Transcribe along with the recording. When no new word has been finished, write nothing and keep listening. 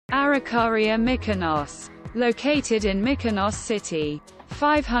Arocaria Mykonos. Located in Mykonos city,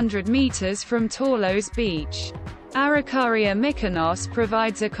 500 meters from Tourlos beach. Arocaria Mykonos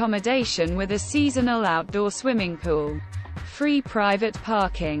provides accommodation with a seasonal outdoor swimming pool, free private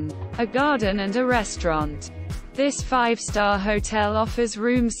parking, a garden and a restaurant. This 5-star hotel offers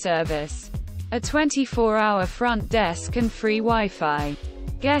room service, a 24-hour front desk and free Wi-Fi.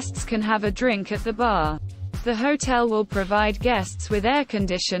 Guests can have a drink at the bar. The hotel will provide guests with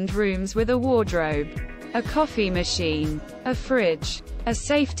air-conditioned rooms with a wardrobe, a coffee machine, a fridge, a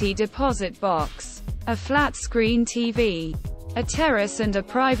safety deposit box, a flat-screen TV, a terrace and a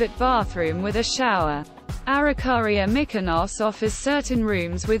private bathroom with a shower. Arocaria Mykonos offers certain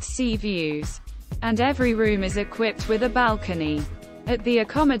rooms with sea views, and every room is equipped with a balcony. At the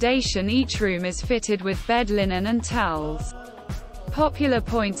accommodation, each room is fitted with bed linen and towels. Popular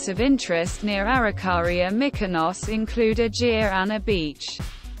points of interest near Arocaria Mykonos include Arocaria Beach,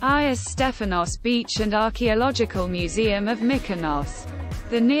 Ias Stefanos Beach and Archaeological Museum of Mykonos.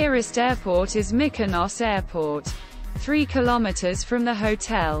 The nearest airport is Mykonos Airport, 3 kilometers from the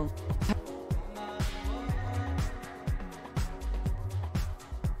hotel.